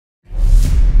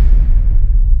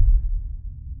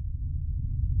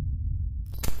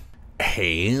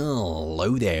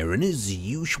Hello there, and as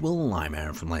usual, I'm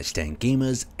Aaron from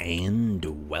Laststandgamers,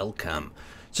 and welcome.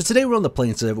 So today we're on the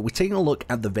playing server. We're taking a look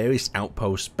at the various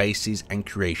outposts, bases, and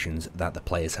creations that the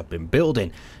players have been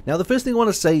building. Now, the first thing I want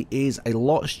to say is a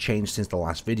lot has changed since the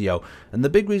last video, and the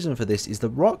big reason for this is the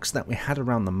rocks that we had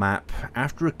around the map.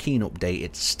 After a keen update,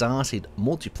 it started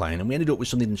multiplying, and we ended up with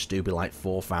something stupid like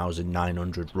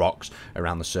 4,900 rocks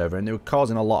around the server, and they were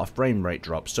causing a lot of frame rate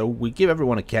drops. So we give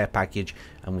everyone a care package,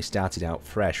 and we started out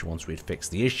fresh once we'd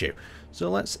fixed the issue. So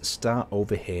let's start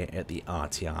over here at the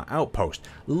RTR outpost.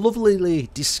 Lovelily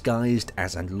disguised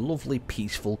as a lovely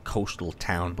peaceful coastal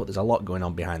town, but there's a lot going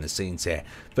on behind the scenes here.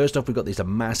 First off, we've got this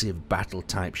massive battle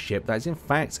type ship that is in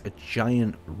fact a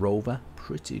giant rover.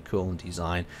 Pretty cool in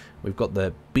design. We've got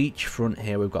the beachfront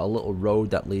here. We've got a little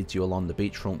road that leads you along the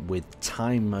beachfront with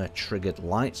timer triggered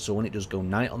lights, so when it does go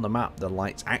night on the map, the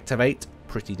lights activate.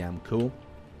 Pretty damn cool.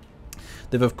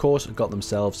 They've of course got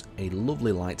themselves a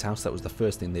lovely lighthouse. That was the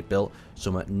first thing they built.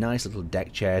 Some nice little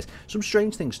deck chairs. Some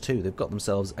strange things too. They've got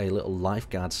themselves a little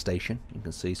lifeguard station. You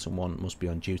can see someone must be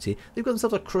on duty. They've got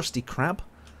themselves a crusty crab.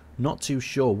 Not too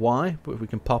sure why, but if we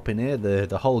can pop in here,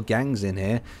 the whole gang's in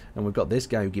here. And we've got this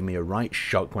guy who gave me a right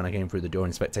shock when I came through the door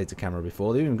in spectator camera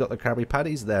before. They've even got the Krabby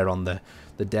Patties there on the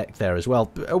deck there as well.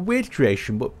 A weird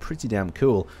creation, but pretty damn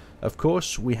cool. Of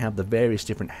course, we have the various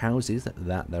different houses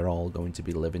that they're all going to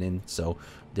be living in. So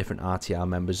different RTR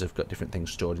members have got different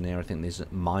things stored in here. I think there's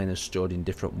miners stored in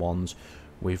different ones.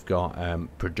 We've got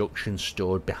production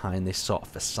stored behind this sort of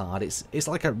facade. It's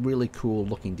like a really cool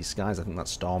looking disguise. I think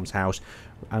that's Storm's house.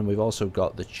 And we've also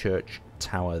got the church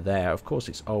tower there. Of course,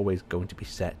 it's always going to be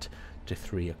set to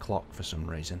 3 o'clock for some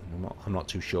reason. I'm not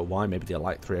too sure why. Maybe they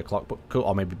like 3 o'clock, but cool.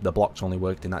 Or maybe the blocks only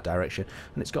worked in that direction.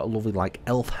 And it's got a lovely like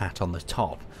elf hat on the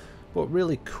top. But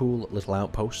really cool little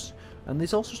outposts. And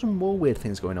there's also some more weird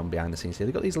things going on behind the scenes here.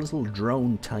 They've got these little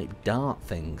drone type dart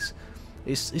things.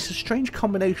 It's a strange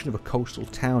combination of a coastal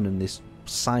town and this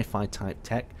sci-fi type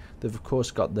tech. They've of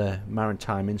course got the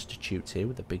Maritime Institute here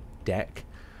with a big deck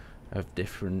of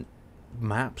different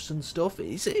maps and stuff.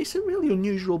 It's a really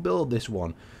unusual build, this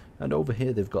one. And over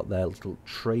here they've got their little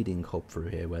trading hub through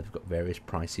here where they've got various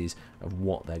prices of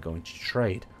what they're going to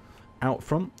trade. Out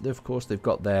front, of course, they've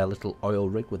got their little oil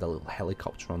rig with a little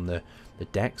helicopter on the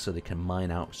deck so they can mine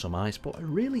out some ice. But a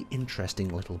really interesting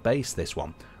little base, this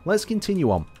one. Let's continue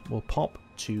on. We'll pop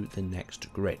to the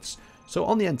next grids. So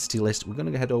on the entity list, we're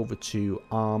going to head over to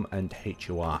ARM and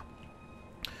HOR.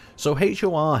 So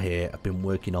HOR here have been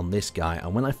working on this guy,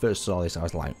 and when I first saw this I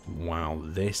was like, wow,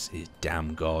 this is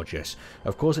damn gorgeous.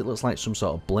 Of course it looks like some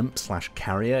sort of blimp slash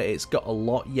carrier. It's got a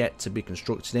lot yet to be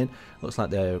constructed in. Looks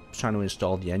like they're trying to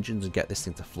install the engines and get this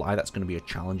thing to fly. That's going to be a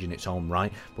challenge in its own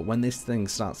right, but when this thing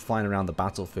starts flying around the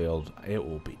battlefield, it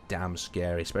will be damn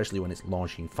scary, especially when it's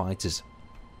launching fighters.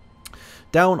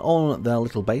 Down on their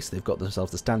little base, they've got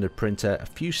themselves the standard printer, a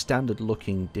few standard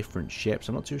looking different ships.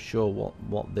 I'm not too sure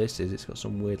what this is. It's got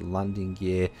some weird landing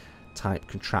gear type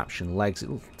contraption legs. It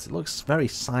looks very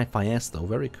sci-fi-esque though,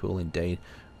 very cool indeed.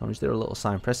 Is there a little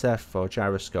sign? Press F for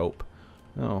gyroscope.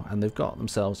 Oh, and they've got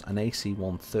themselves an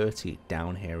AC-130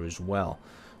 down here as well.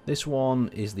 This one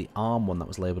is the ARM one that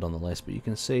was labelled on the list, but you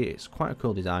can see it's quite a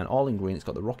cool design, all in green. It's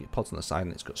got the rocket pods on the side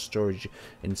and it's got storage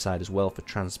inside as well for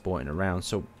transporting around.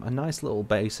 So a nice little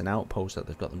base and outpost that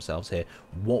they've got themselves here.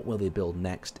 What will they build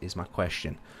next is my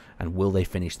question, and will they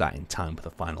finish that in time for the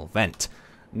final event?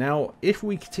 Now, if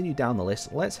we continue down the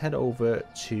list, let's head over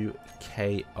to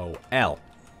KOL.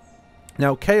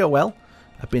 Now, KOL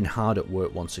have been hard at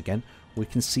work once again. We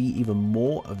can see even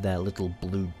more of their little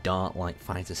blue dart-like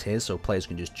fighters here, so players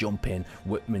can just jump in,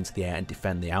 whip them into the air and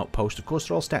defend the outpost. Of course,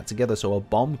 they're all stacked together, so a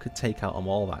bomb could take out them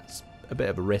all. That's a bit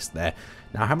of a risk there.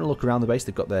 Now, having a look around the base,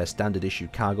 they've got their standard issue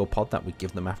cargo pod that we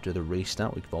give them after the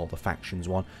restart. We give all the factions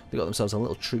one. They've got themselves a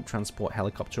little troop transport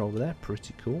helicopter over there.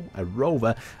 Pretty cool. A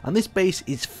rover. And this base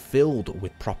is filled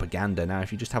with propaganda. Now,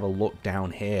 if you just have a look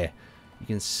down here, you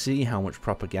can see how much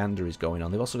propaganda is going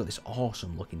on. They've also got this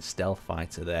awesome looking stealth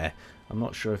fighter there. I'm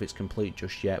not sure if it's complete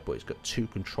just yet, but it's got 2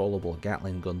 controllable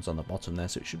Gatling guns on the bottom there,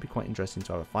 so it should be quite interesting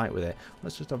to have a fight with it.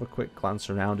 Let's just have a quick glance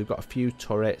around. We've got a few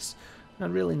turrets,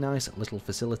 and a really nice little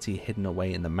facility hidden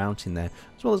away in the mountain there,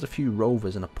 as well as a few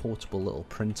rovers and a portable little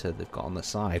printer they've got on the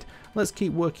side. Let's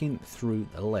keep working through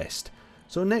the list.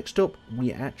 So next up,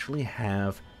 we actually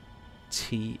have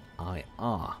TIR.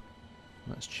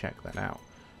 Let's check that out.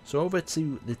 So over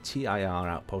to the TIR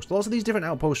outpost. Lots of these different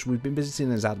outposts we've been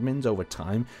visiting as admins over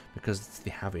time because they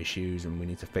have issues and we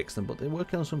need to fix them, but they're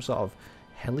working on some sort of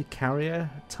helicarrier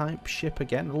type ship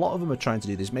again. A lot of them are trying to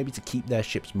do this, maybe to keep their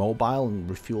ships mobile and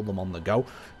refuel them on the go.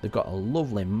 They've got a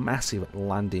lovely, massive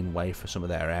landing way for some of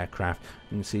their aircraft.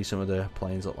 You can see some of the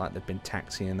planes look like they've been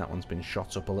taxiing. That one's been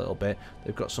shot up a little bit.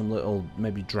 They've got some little,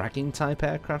 maybe dragging type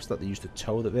aircrafts that they use to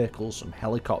tow the vehicles, some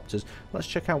helicopters. Let's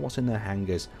check out what's in their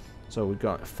hangars. So we've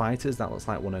got fighters. That looks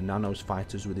like one of Nano's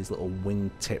fighters with these little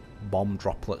wingtip bomb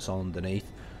droplets on underneath.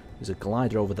 There's a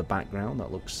glider over the background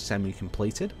that looks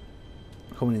semi-completed.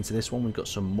 Coming into this one, we've got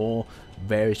some more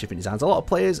various different designs. A lot of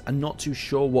players are not too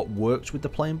sure what works with the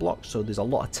plane blocks, so there's a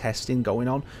lot of testing going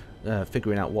on,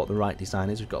 figuring out what the right design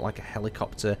is. We've got like a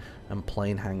helicopter and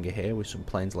plane hangar here with some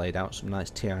planes laid out, some nice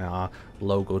TIR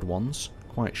logoed ones.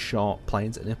 Quite short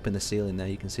planes, and up in the ceiling there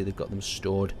you can see they've got them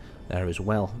stored there as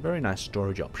well. Very nice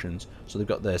storage options. So they've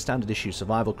got the standard issue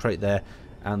survival crate there,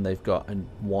 and they've got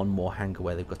one more hangar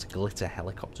where they've got a glitter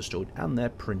helicopter stored and their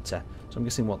printer. So I'm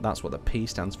guessing that's what the P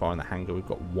stands for in the hangar. We've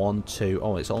got 1, 2,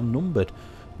 oh, it's all numbered.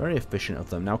 Very efficient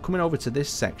of them. Now coming over to this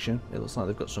section, it looks like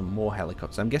they've got some more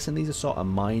helicopters. I'm guessing these are sort of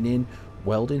mining,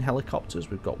 welding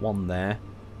helicopters. We've got one there.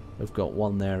 We've got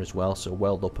one there as well. So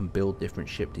weld up and build different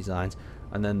ship designs.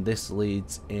 And then this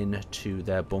leads into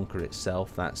their bunker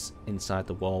itself. That's inside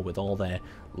the wall with all their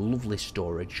lovely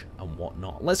storage and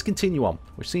whatnot. Let's continue on.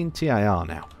 We've seen TIR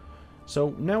now.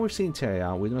 So now we've seen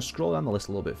TIR, we're going to scroll down the list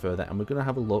a little bit further and we're going to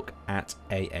have a look at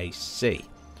AAC.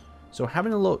 So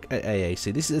having a look at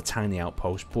AAC, this is a tiny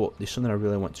outpost, but there's something I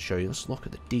really want to show you. Let's look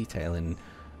at the detailing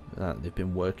that they've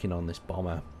been working on this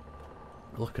bomber.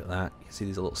 Look at that. You can see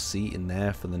there's a little seat in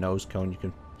there for the nose cone. You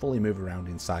can fully move around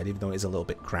inside, even though it is a little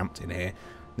bit cramped in here.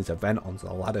 There's a vent onto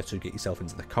the ladder to get yourself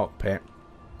into the cockpit.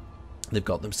 They've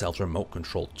got themselves remote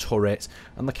control turrets,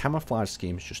 and the camouflage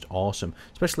scheme is just awesome,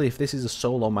 especially if this is a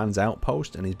solo man's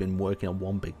outpost and he's been working on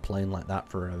one big plane like that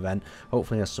for an event.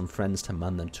 Hopefully he has some friends to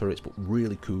man them turrets, but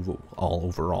really cool all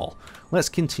overall. Let's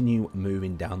continue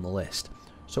moving down the list.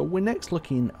 So we're next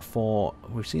looking for,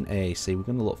 we've seen AAC, we're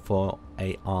going to look for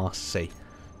ARC.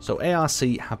 So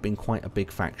ARC have been quite a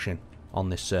big faction on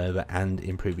this server and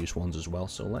in previous ones as well,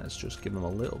 so let's just give them a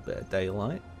little bit of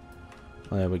daylight.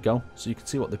 There we go. So you can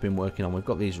see what they've been working on. We've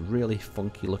got these really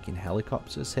funky looking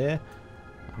helicopters here.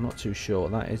 I'm not too sure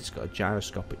what that is. It's got a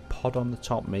gyroscopic pod on the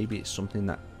top. Maybe it's something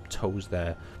that tows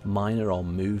their miner or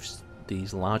moves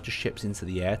these larger ships into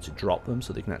the air to drop them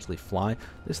so they can actually fly.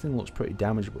 This thing looks pretty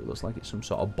damaged, but it looks like it's some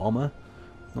sort of bomber.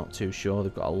 Not too sure.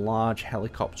 They've got a large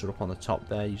helicopter up on the top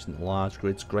there using the large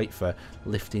grids. Great for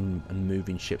lifting and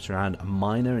moving ships around. A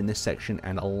miner in this section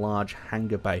and a large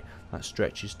hangar bay that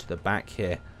stretches to the back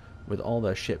here, with all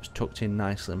their ships tucked in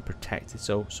nicely and protected.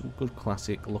 So some good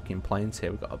classic looking planes here.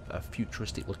 We've got a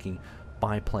futuristic looking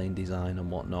biplane design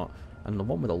and whatnot, and the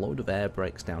one with a load of air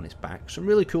brakes down its back. Some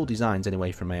really cool designs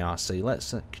anyway from ARC.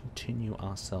 Let's continue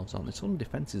ourselves on. There's some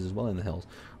defences as well in the hills.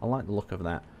 I like the look of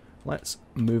that. Let's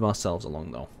move ourselves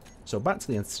along though. So back to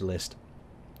the entity list.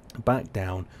 Back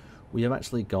down, we have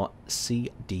actually got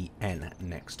CDN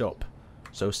next up.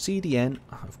 So CDN,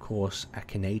 of course, a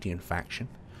Canadian faction,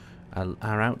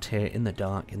 are out here in the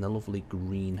dark in the lovely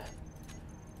green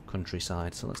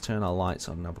countryside. So let's turn our lights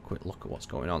on and have a quick look at what's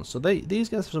going on. So these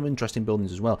guys have some interesting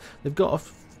buildings as well. They've got,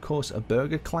 of course, a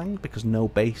burger clang because no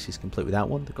base is complete without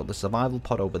one. They've got the survival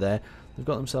pod over there. They've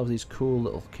got themselves these cool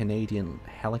little Canadian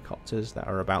helicopters that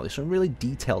are about. There's some really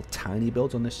detailed tiny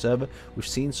builds on this server. We've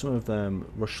seen some of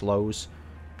Rush Low's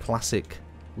classic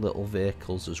little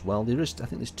vehicles as well. I think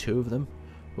there's 2 of them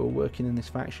who are working in this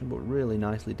faction, but really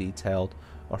nicely detailed,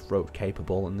 off-road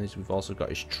capable. And we've also got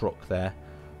his truck there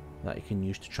that you can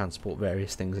use to transport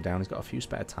various things down. He's got a few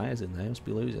spare tyres in there, must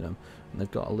be losing them. And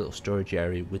they've got a little storage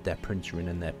area with their printer in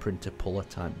and their printer puller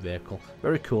type vehicle.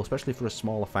 Very cool, especially for a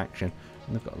smaller faction.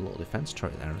 And they've got a little defense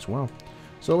turret there as well.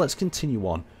 So let's continue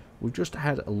on. We've just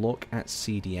had a look at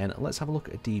CDN. Let's have a look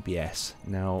at DBS.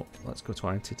 Now let's go to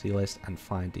our entity list and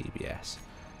find DBS.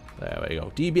 There we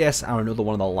go. DBS are another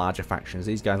one of the larger factions.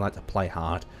 These guys like to play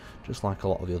hard, just like a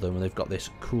lot of the other ones. They've got this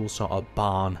cool sort of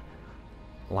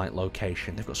barn-like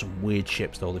location. They've got some weird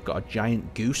ships though. They've got a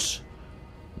giant goose.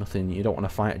 Nothing, you don't want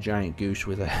to fight a giant goose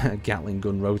with a Gatling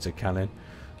gun rotor cannon.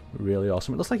 Really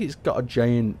awesome. It looks like it's got a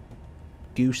giant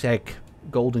goose egg,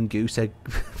 golden goose egg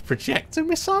projector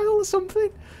missile or something.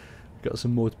 Got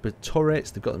some more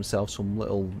turrets. They've got themselves some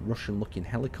little Russian-looking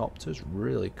helicopters.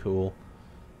 Really cool.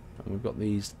 And we've got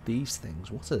these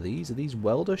things. What are these? Are these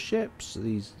welder ships? Are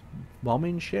these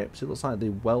bombing ships? It looks like they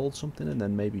weld something and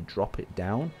then maybe drop it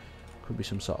down. Could be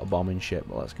some sort of bombing ship,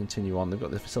 but let's continue on. They've got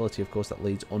the facility, of course, that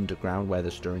leads underground where they're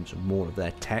storing some more of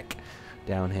their tech.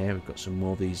 Down here we've got some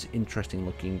more of these interesting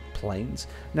looking planes.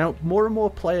 Now more and more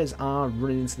players are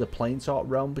running into the plane sort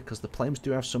of realm because the planes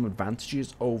do have some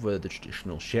advantages over the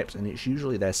traditional ships, and it's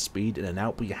usually their speed in and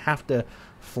out, but you have to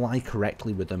fly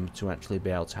correctly with them to actually be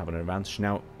able to have an advantage.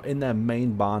 Now in their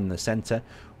main barn in the center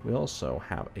we also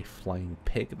have a flying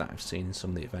pig that I've seen in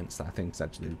some of the events that I think is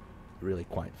actually really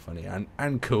quite funny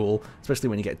and cool, especially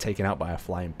when you get taken out by a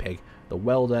flying pig. The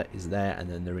welder is there, and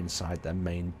then they're inside their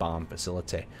main barn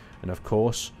facility. And of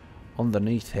course,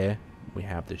 underneath here, we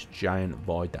have this giant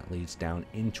void that leads down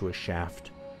into a shaft.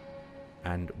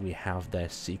 And we have their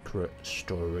secret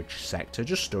storage sector.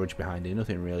 Just storage behind it,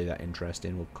 nothing really that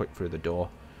interesting. We'll click through the door.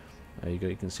 There you go,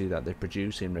 you can see that they're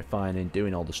producing, refining,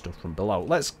 doing all the stuff from below.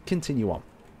 Let's continue on.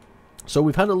 So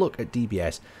we've had a look at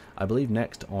DBS. I believe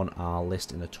next on our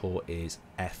list in the tour is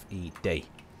FED.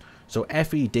 So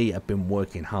FED have been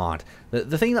working hard.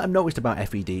 The thing that I've noticed about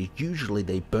FED is usually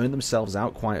they burn themselves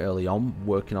out quite early on,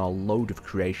 working on a load of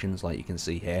creations like you can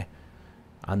see here.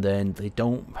 And then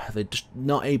they're just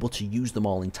not able to use them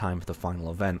all in time for the final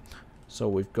event. So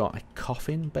we've got a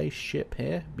coffin-based ship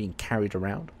here being carried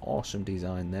around. Awesome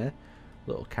design there.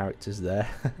 Little characters there.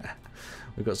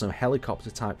 We've got some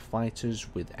helicopter-type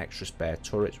fighters with extra spare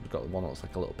turrets. We've got one that looks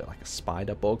like a little bit like a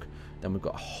spider bug. Then we've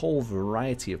got a whole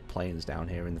variety of planes down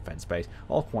here in the fed space,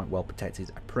 all quite well protected.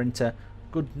 A printer,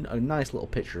 a nice little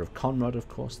picture of Conrad, of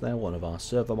course. They're one of our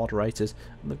server moderators,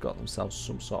 and they've got themselves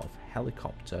some sort of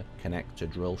helicopter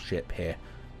connector drill ship here.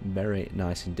 Very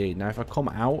nice indeed. Now, if I come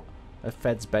out of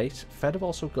Fed's base, Fed have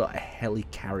also got a heli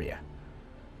carrier.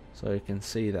 So you can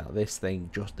see that this thing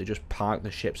they just park the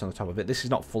ships on the top of it. This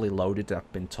is not fully loaded,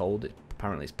 I've been told.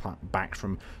 Apparently it's back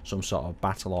from some sort of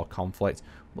battle or conflict,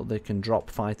 but they can drop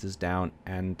fighters down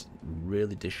and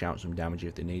really dish out some damage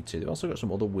if they need to. They've also got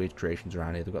some other weird creations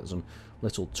around here. They've got some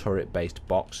little turret-based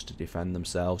box to defend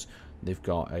themselves. They've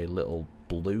got a little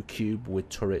blue cube with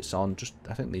turrets on.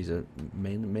 I think these are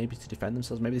maybe to defend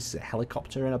themselves. Maybe this is a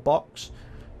helicopter in a box,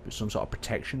 some sort of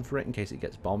protection for it in case it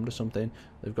gets bombed or something.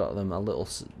 They've got them a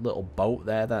little boat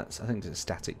there. I think it's a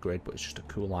static grid, but it's just a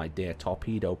cool idea.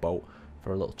 Torpedo boat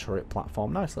for a little turret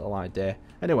platform. Nice little idea.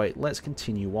 Anyway, let's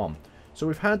continue on. So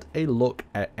we've had a look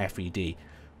at FED.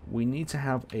 We need to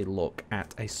have a look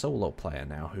at a solo player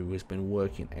now who has been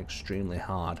working extremely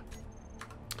hard.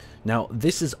 Now,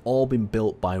 this has all been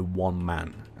built by one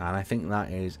man, and I think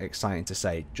that is exciting to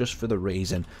say, just for the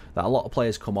reason that a lot of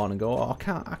players come on and go, oh,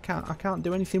 I can't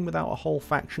do anything without a whole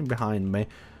faction behind me.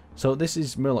 So this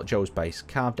is Murloc Joe's base,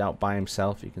 carved out by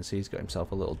himself. You can see he's got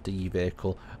himself a little D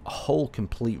vehicle, a whole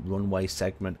complete runway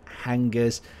segment,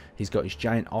 hangars. He's got his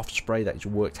giant offspray that he's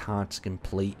worked hard to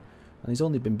complete, and he's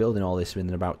only been building all this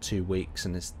within about 2 weeks,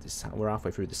 and we're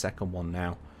halfway through the second one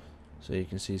now. So you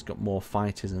can see he's got more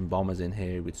fighters and bombers in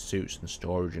here with suits and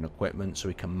storage and equipment so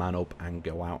he can man up and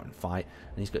go out and fight.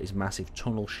 And he's got his massive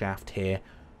tunnel shaft here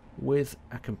with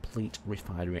a complete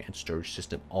refinery and storage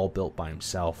system all built by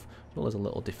himself, as well as a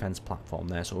little defense platform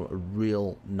there. So a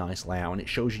real nice layout, and it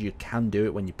shows you can do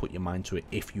it when you put your mind to it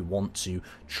if you want to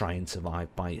try and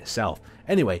survive by yourself.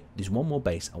 Anyway, there's one more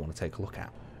base I want to take a look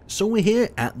at. So we're here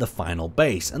at the final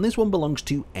base, and this one belongs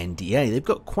to NDA. They've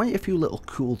got quite a few little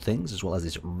cool things, as well as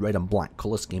this red and black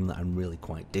colour scheme that I'm really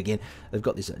quite digging. They've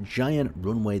got this giant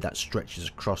runway that stretches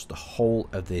across the whole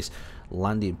of this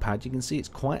landing pad. You can see it's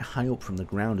quite high up from the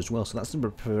ground as well, so that's going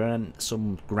to prevent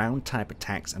some ground type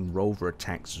attacks and rover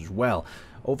attacks as well.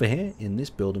 Over here in this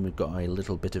building we've got a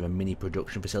little bit of a mini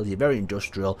production facility, very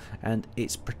industrial, and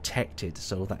it's protected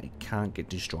so that it can't get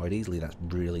destroyed easily. That's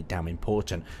really damn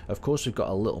important. Of course, we've got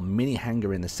a little mini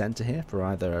hangar in the center here for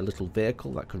either a little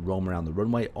vehicle that could roam around the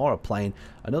runway or a plane.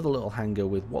 Another little hangar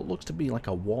with what looks to be like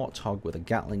a warthog with a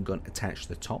Gatling gun attached to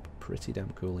the top. Pretty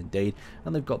damn cool indeed.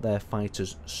 And they've got their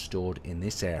fighters stored in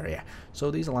this area.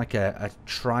 So these are like a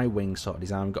tri-wing sort of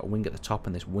design. We've got a wing at the top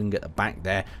and this wing at the back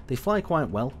there. They fly quite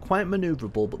well, quite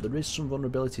maneuverable, but there is some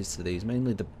vulnerabilities to these,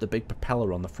 mainly the big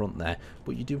propeller on the front there,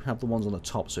 but you do have the ones on the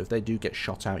top, so if they do get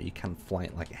shot out you can fly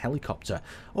it like a helicopter.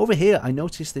 Over here I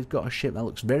noticed they've got a ship that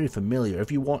looks very familiar.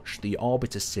 If you watch the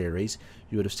Orbiter series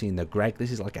you would have seen the Greg.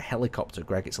 This is like a helicopter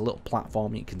Greg. It's a little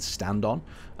platform you can stand on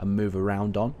and move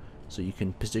around on, so you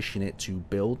can position it to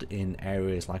build in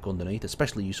areas like underneath,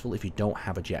 especially useful if you don't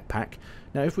have a jetpack.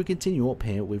 Now if we continue up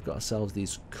here, we've got ourselves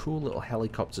these cool little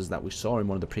helicopters that we saw in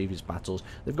one of the previous battles.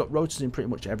 They've got rotors in pretty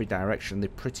much every direction. They're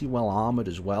pretty well armoured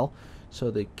as well,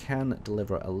 so they can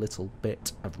deliver a little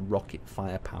bit of rocket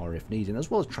firepower if needed,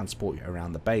 as well as transport you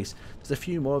around the base. There's a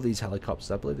few more of these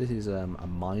helicopters. I believe this is a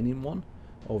mining one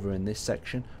over in this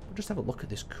section. But just have a look at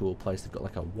this cool place. They've got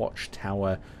like a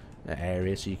watchtower,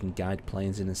 area so you can guide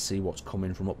planes in and see what's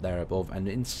coming from up there above, and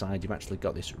inside you've actually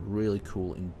got this really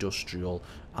cool industrial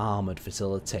armoured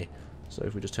facility. So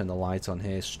if we just turn the light on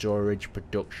here, storage,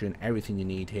 production, everything you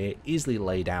need here, easily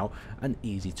laid out and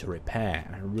easy to repair.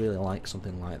 And I really like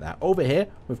something like that. Over here,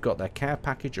 we've got their care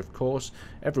package, of course.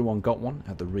 Everyone got one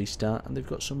at the restart, and they've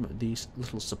got some of these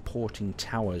little supporting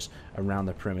towers around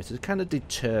the perimeter to kind of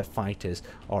deter fighters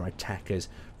or attackers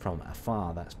from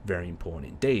afar. That's very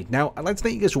important indeed. Now, I'd like to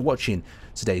thank you guys for watching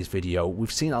today's video.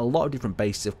 We've seen a lot of different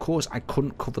bases. Of course, I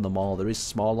couldn't cover them all. There is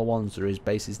smaller ones. There is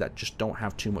bases that just don't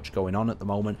have too much going on at the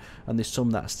moment, and there's some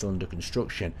that are still under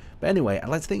construction. But anyway, I'd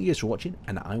like to thank you guys for watching,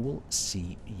 and I will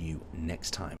see you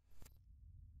next time.